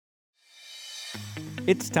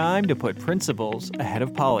It's time to put principles ahead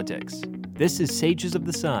of politics. This is Sages of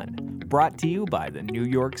the Sun, brought to you by the New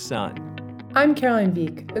York Sun. I'm Caroline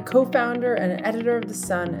Veek, the co-founder and editor of The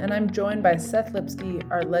Sun, and I'm joined by Seth Lipsky,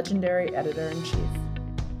 our legendary editor-in-chief.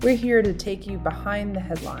 We're here to take you behind the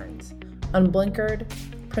headlines, unblinkered,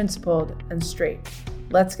 principled, and straight.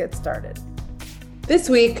 Let's get started. This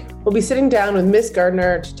week, we'll be sitting down with Miss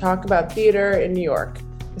Gardner to talk about theater in New York.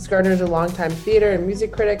 Miss Gardner is a longtime theater and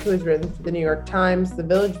music critic who has written for the New York Times, The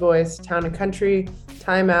Village Voice, Town and Country,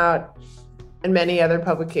 Time Out, and many other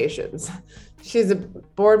publications. She's a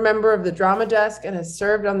board member of the Drama Desk and has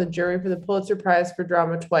served on the jury for the Pulitzer Prize for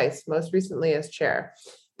Drama twice, most recently as chair.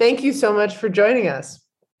 Thank you so much for joining us.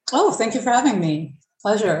 Oh, thank you for having me.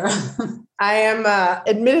 Pleasure. I am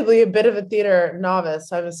admittedly a bit of a theater novice,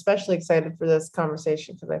 so I'm especially excited for this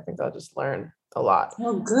conversation because I think I'll just learn a lot.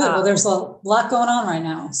 Oh, good. Well, there's a lot going on right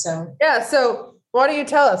now. So yeah. So why don't you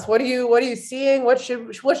tell us? What are you seeing? What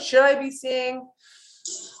should I be seeing?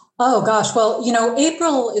 Oh gosh. Well,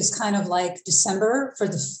 April is kind of like December for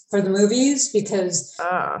the movies because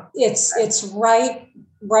it's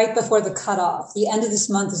right before the cutoff. The end of this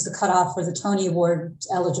month is the cutoff for the Tony Award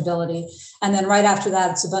eligibility. And then right after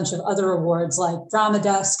that, it's a bunch of other awards like Drama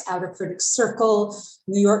Desk, Outer Critics Circle,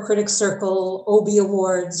 New York Critics Circle, Obie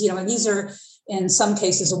Awards, and these are in some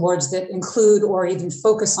cases awards that include or even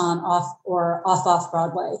focus on off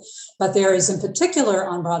Broadway. But there is in particular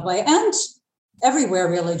on Broadway and everywhere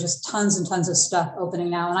really just tons and tons of stuff opening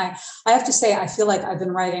now. And I have to say, I feel like I've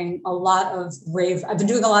been writing a lot of I've been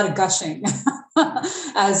doing a lot of gushing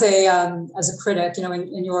as a critic,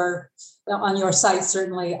 on your site,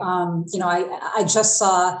 certainly. I just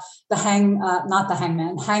saw Hangman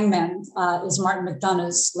is Martin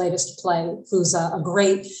McDonagh's latest play, who's a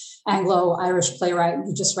great Anglo-Irish playwright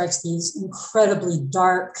who just writes these incredibly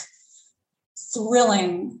dark,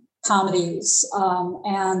 thrilling comedies.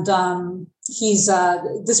 He's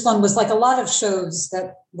this one was like a lot of shows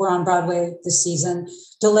that were on Broadway this season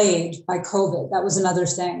delayed by COVID. That was another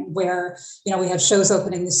thing where, we had shows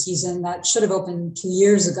opening this season that should have opened 2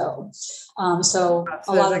 years ago. So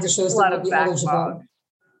a lot of the shows that would be eligible.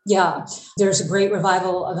 Yeah, there's a great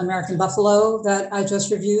revival of American Buffalo that I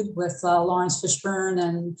just reviewed with Lawrence Fishburne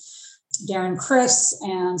and Darren Criss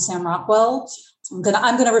and Sam Rockwell. I'm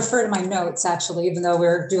gonna refer to my notes, actually, even though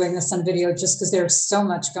we're doing this on video, just because there's so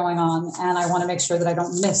much going on, and I want to make sure that I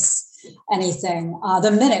don't miss anything.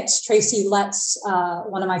 The Minutes, Tracy Letts,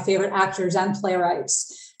 one of my favorite actors and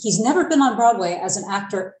playwrights. He's never been on Broadway as an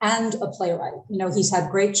actor and a playwright. He's had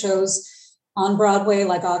great shows on Broadway,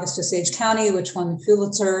 like August Osage County, which won the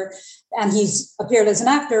Pulitzer, and he's appeared as an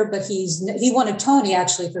actor, but he won a Tony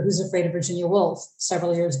actually for Who's Afraid of Virginia Woolf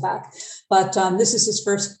several years back. But this is his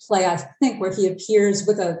first play, I think, where he appears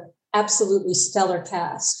with an absolutely stellar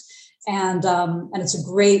cast, and it's a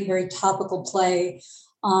great, very topical play.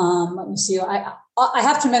 Let me see. I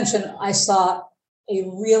have to mention I saw a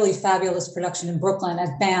really fabulous production in Brooklyn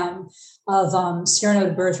at BAM of Cyrano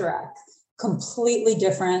de Bergerac, completely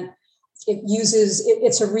different.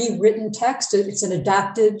 It's a rewritten text. It's an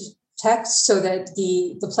adapted text so that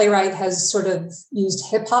the playwright has sort of used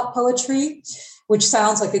hip hop poetry, which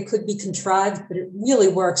sounds like it could be contrived, but it really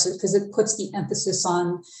works because it puts the emphasis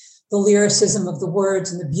on the lyricism of the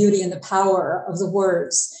words and the beauty and the power of the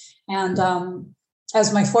words. And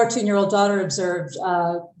as my 14-year-old daughter observed,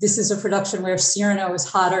 this is a production where Cyrano is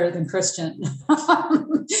hotter than Christian.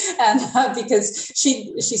 And because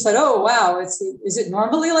she said, oh, wow, is it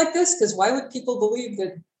normally like this? Because why would people believe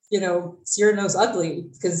that, Cyrano's ugly?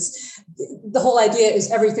 Because the whole idea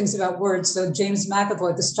is everything's about words. So James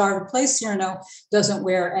McAvoy, the star who plays Cyrano, doesn't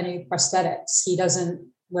wear any prosthetics. He doesn't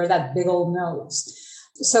wear that big old nose.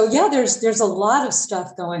 So yeah, there's a lot of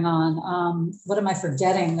stuff going on. What am I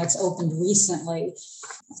forgetting that's opened recently?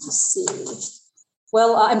 Let's see.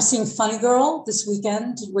 Well, I'm seeing Funny Girl this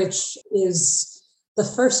weekend, which is the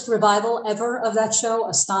first revival ever of that show,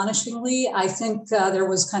 astonishingly. I think there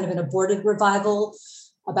was kind of an aborted revival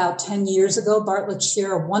about 10 years ago. Bartlett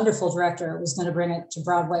Shear, a wonderful director, was going to bring it to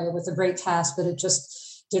Broadway with a great cast, but it just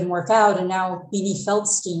didn't work out. And now Beanie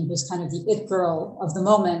Feldstein, who's kind of the it girl of the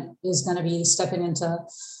moment, is going to be stepping into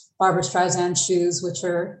Barbra Streisand's shoes, which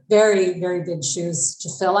are very, very big shoes to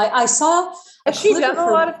fill. I saw. Has she done a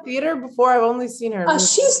lot of theater before? I've only seen her.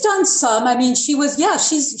 She's done some. I mean, she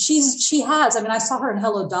has. I mean, I saw her in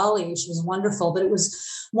Hello, Dolly. She was wonderful, but it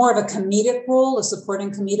was more of a comedic role, a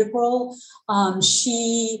supporting comedic role.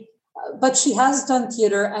 She but she has done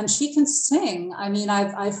theater and she can sing. I mean,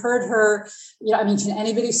 I've heard her, I mean, can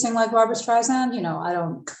anybody sing like Barbra Streisand?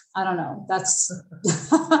 I don't know. That's,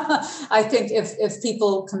 I think if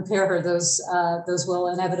people compare her, those will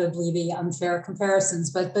inevitably be unfair comparisons,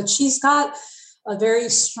 but she's got a very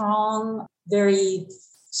strong, very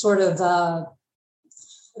sort of, I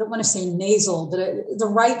don't want to say nasal, but the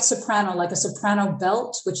right soprano, like a soprano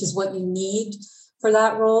belt, which is what you need for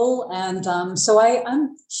that role. And so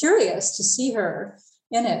I'm curious to see her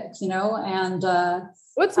in it, and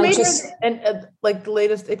what's made her and like the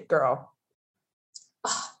latest It girl?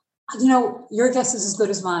 Your guess is as good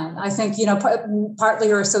as mine. I think, partly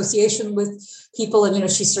her association with people, and,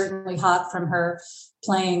 she's certainly hot from her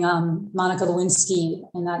playing Monica Lewinsky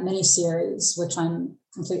in that miniseries, which I'm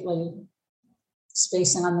completely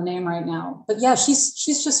spacing on the name right now. But yeah, she's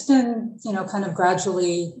just been, kind of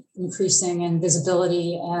gradually increasing in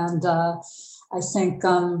visibility. And I think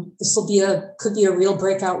this could be a real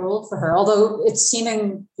breakout role for her, although it's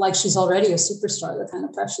seeming like she's already a superstar, the kind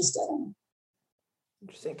of press she's getting.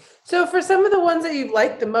 Interesting. So for some of the ones that you've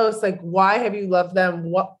liked the most, like, why have you loved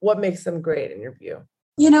them? What makes them great in your view?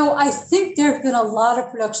 I think there have been a lot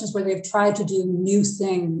of productions where they've tried to do new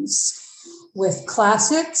things with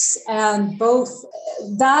classics, and both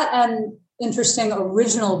that and interesting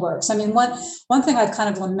original works. I mean, one thing I've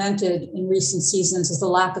kind of lamented in recent seasons is the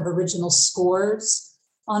lack of original scores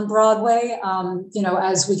on Broadway.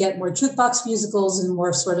 As we get more jukebox musicals and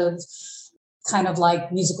more sort of kind of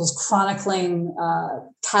like musicals chronicling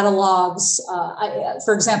catalogs.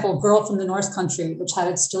 For example, Girl from the North Country, which had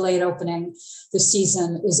its delayed opening this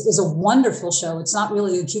season, is a wonderful show. It's not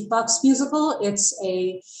really a jukebox musical.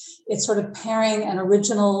 It's sort of pairing an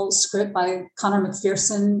original script by Conor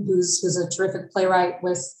McPherson, who's a terrific playwright,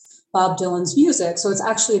 with Bob Dylan's music. So it's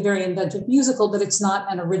actually a very inventive musical, but it's not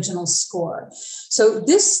an original score. So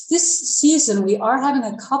this season, we are having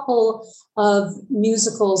a couple of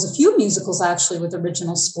musicals, a few musicals actually with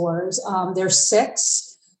original scores. There's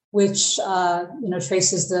Six, which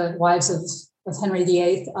traces the wives of Henry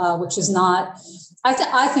VIII, which is not.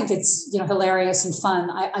 I think it's hilarious and fun.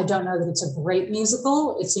 I don't know that it's a great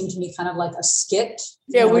musical. It seemed to me kind of like a skit.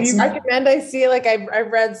 Yeah, would you recommend? I see, like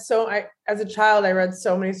as a child, I read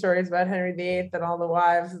so many stories about Henry VIII and all the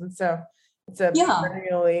wives, and so it's a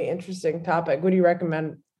really interesting topic. Would you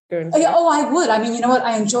recommend going? I would. I mean, you know what?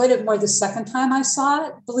 I enjoyed it more the second time I saw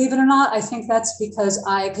it. Believe it or not, I think that's because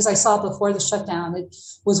I saw it before the shutdown. It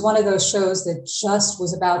was one of those shows that just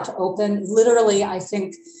was about to open. Literally, I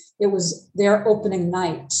think it was their opening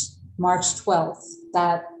night, March 12th,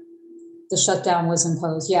 that the shutdown was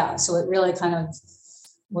imposed. Yeah, so it really kind of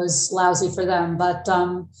was lousy for them. But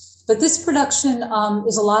this production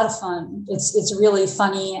is a lot of fun. It's really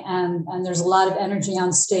funny, and there's a lot of energy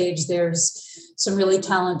on stage. There's some really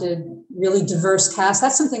talented, really diverse cast.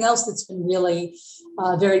 That's something else that's been really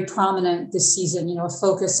very prominent this season, a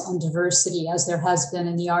focus on diversity, as there has been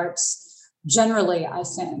in the arts generally, I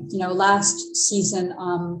think. Last season,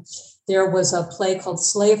 there was a play called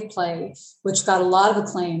Slave Play, which got a lot of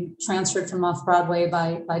acclaim, transferred from off-Broadway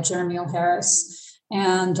by Jeremy O. Harris.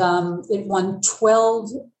 And it won 12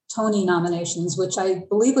 Tony nominations, which I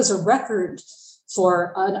believe was a record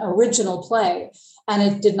for an original play, and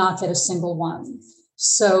it did not get a single one.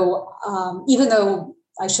 So even though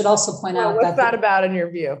I should also point out what's that about in your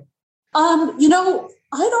view? I don't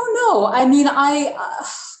know. I mean,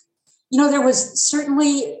 there was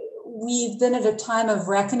certainly, we've been at a time of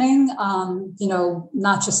reckoning,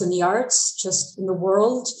 not just in the arts, just in the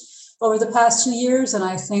world over the past 2 years. And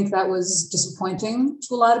I think that was disappointing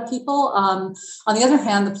to a lot of people. On the other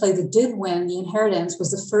hand, the play that did win, The Inheritance, was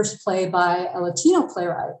the first play by a Latino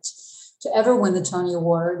playwright to ever win the Tony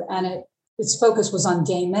Award. And its focus was on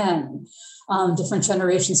gay men, different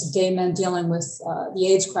generations of gay men dealing with the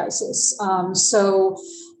AIDS crisis. But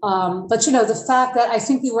the fact that I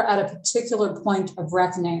think we were at a particular point of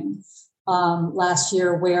reckoning last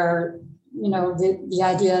year where, the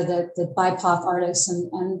idea that BIPOC artists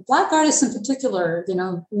and Black artists in particular,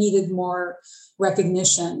 needed more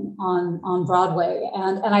recognition on Broadway.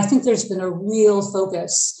 And I think there's been a real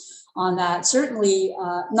focus on that, certainly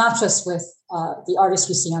not just with the artists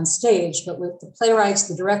we see on stage, but with the playwrights,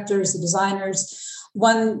 the directors, the designers.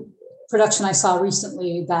 One production I saw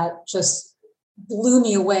recently that just blew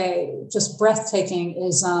me away, just breathtaking,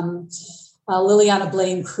 is Liliana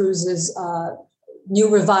Blaine Cruz's new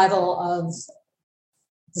revival of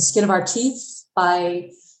The Skin of Our Teeth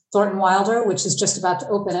by Thornton Wilder, which is just about to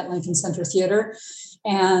open at Lincoln Center Theater.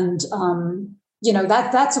 And,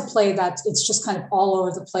 that's a play that it's just kind of all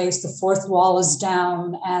over the place. The fourth wall is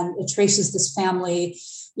down, and it traces this family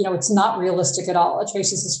it's not realistic at all. It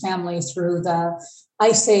traces his family through the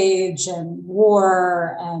Ice Age and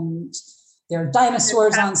war, and there are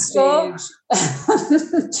dinosaurs on stage.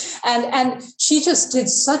 and she just did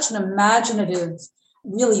such an imaginative,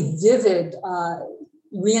 really vivid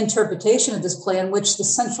reinterpretation of this play in which the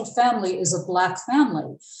central family is a Black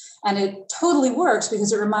family. And it totally works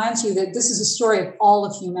because it reminds you that this is a story of all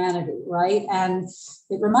of humanity, right? And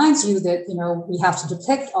it reminds you that, we have to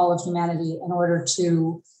depict all of humanity in order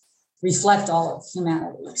to reflect all of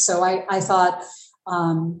humanity. So I thought,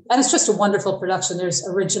 and it's just a wonderful production. There's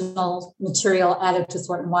original material added to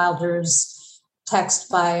Thornton Wilder's text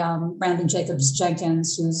by Brandon Jacobs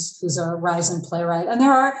Jenkins, who's a rising playwright. And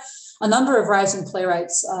there are a number of rising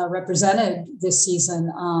playwrights represented this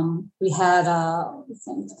season. We had, I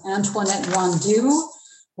think, Antoinette Wandu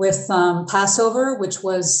with Passover, which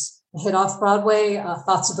was a hit off Broadway.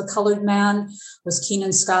 Thoughts of a Colored Man was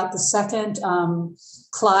Keenan Scott II.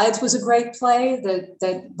 Clyde's was a great play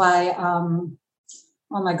that by, oh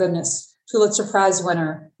my goodness, Pulitzer Prize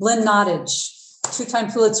winner, Lynn Nottage,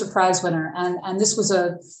 two-time Pulitzer Prize winner. And this was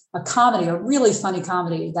a comedy, a really funny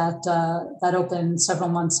comedy that opened several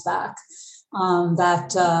months back.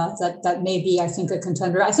 That may be, I think, a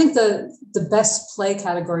contender. I think the best play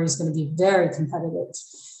category is going to be very competitive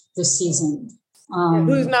this season.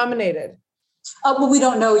 Who's nominated? Well, we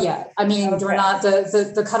don't know yet. I mean, Okay. we're not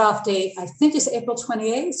the cutoff date, I think, is April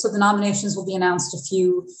 28th. So the nominations will be announced a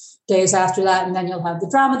few days after that. And then you'll have the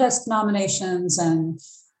Drama Desk nominations and,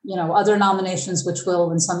 other nominations, which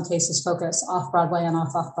will in some cases focus off Broadway and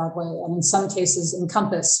off Broadway, and in some cases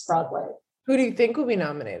encompass Broadway. Who do you think will be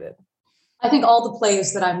nominated? I think all the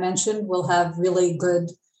plays that I mentioned will have really good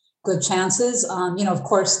chances. Of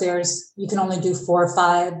course, you can only do 4 or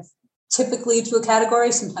 5 typically to a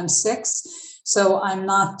category, sometimes 6. So I'm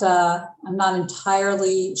not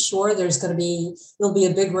entirely sure. There'll be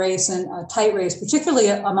a big race and a tight race, particularly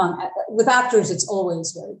with actors. It's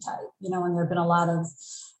always very tight, and there have been a lot of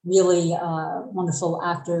really wonderful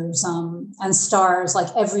actors and stars. Like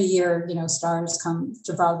every year, stars come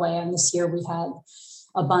to Broadway, and this year we had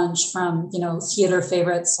a bunch from theater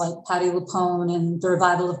favorites like Patti LuPone and the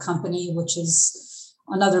revival of Company, which is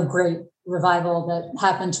another great revival that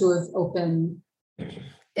happened to have opened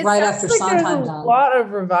right after Sondheim died. A lot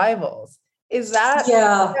of revivals. Is that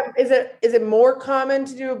Is it more common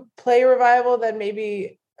to do a play revival than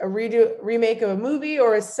maybe a remake of a movie,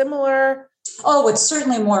 or a similar? Oh, it's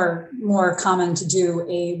certainly more common to do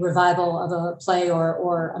a revival of a play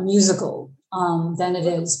or a musical than it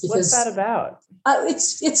is, because what's that about?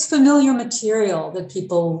 It's familiar material that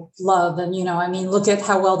people love, and look at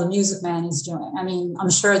how well The Music Man is doing. I'm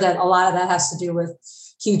sure that a lot of that has to do with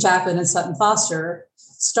Hugh Jackman and Sutton Foster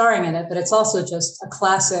starring in it, but it's also just a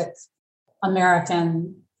classic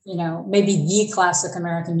American, maybe the classic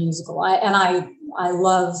American musical. I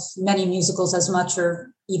love many musicals as much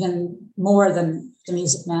or even more than The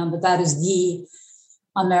Music Man, but that is the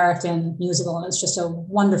American musical, and it's just a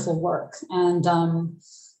wonderful work. And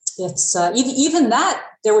it's even that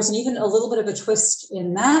there was even a little bit of a twist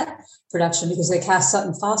in that production, because they cast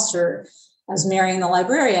Sutton Foster as Marian the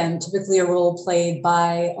librarian, typically a role played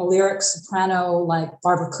by a lyric soprano like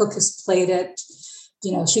Barbara Cook has played it.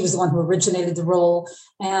 She was the one who originated the role.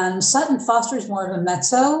 And Sutton Foster is more of a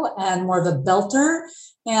mezzo and more of a belter.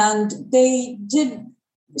 And they did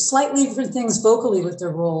slightly different things vocally with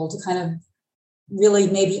their role to kind of really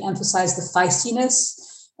maybe emphasize the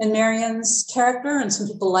feistiness in Marian's character. And some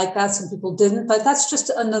people like that, some people didn't. But that's just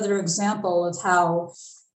another example of how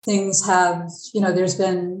things have, there's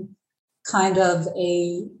been kind of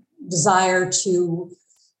a desire to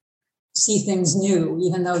see things new,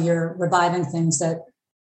 even though you're reviving things that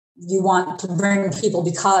you want to bring people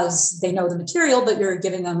because they know the material, but you're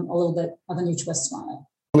giving them a little bit of a new twist on it.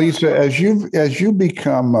 Elysa, as you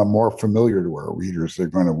become more familiar to our readers, they're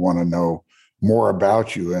going to want to know more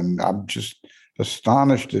about you. And I'm just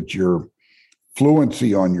astonished at your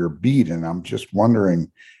fluency on your beat. And I'm just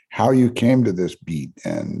wondering how you came to this beat,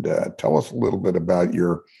 and tell us a little bit about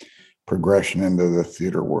your progression into the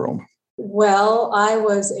theater world. Well, I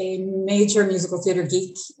was a major musical theater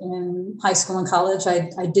geek in high school and college.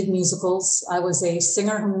 I did musicals. I was a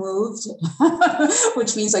singer who moved,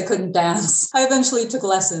 which means I couldn't dance. I eventually took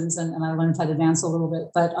lessons and I learned how to dance a little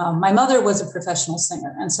bit. But my mother was a professional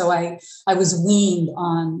singer. And so I was weaned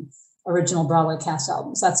on original Broadway cast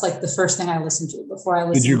albums. That's like the first thing I listened to before I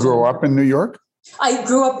listened to. Did you grow up in New York? I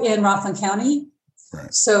grew up in Rockland County.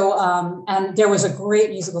 Right. So, and there was a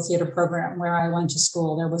great musical theater program where I went to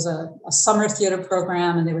school. There was a summer theater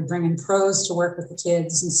program, and they would bring in pros to work with the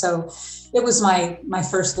kids. And so it was my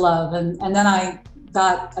first love. And then I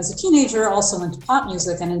got, as a teenager, also into pop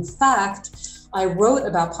music. And in fact, I wrote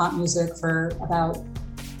about pop music for about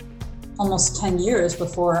almost 10 years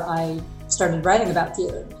before I started writing about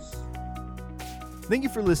theater. Thank you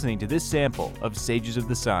for listening to this sample of Sages of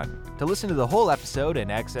the Sun. To listen to the whole episode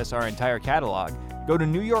and access our entire catalog, go to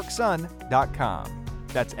newyorksun.com.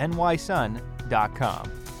 That's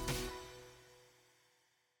nysun.com.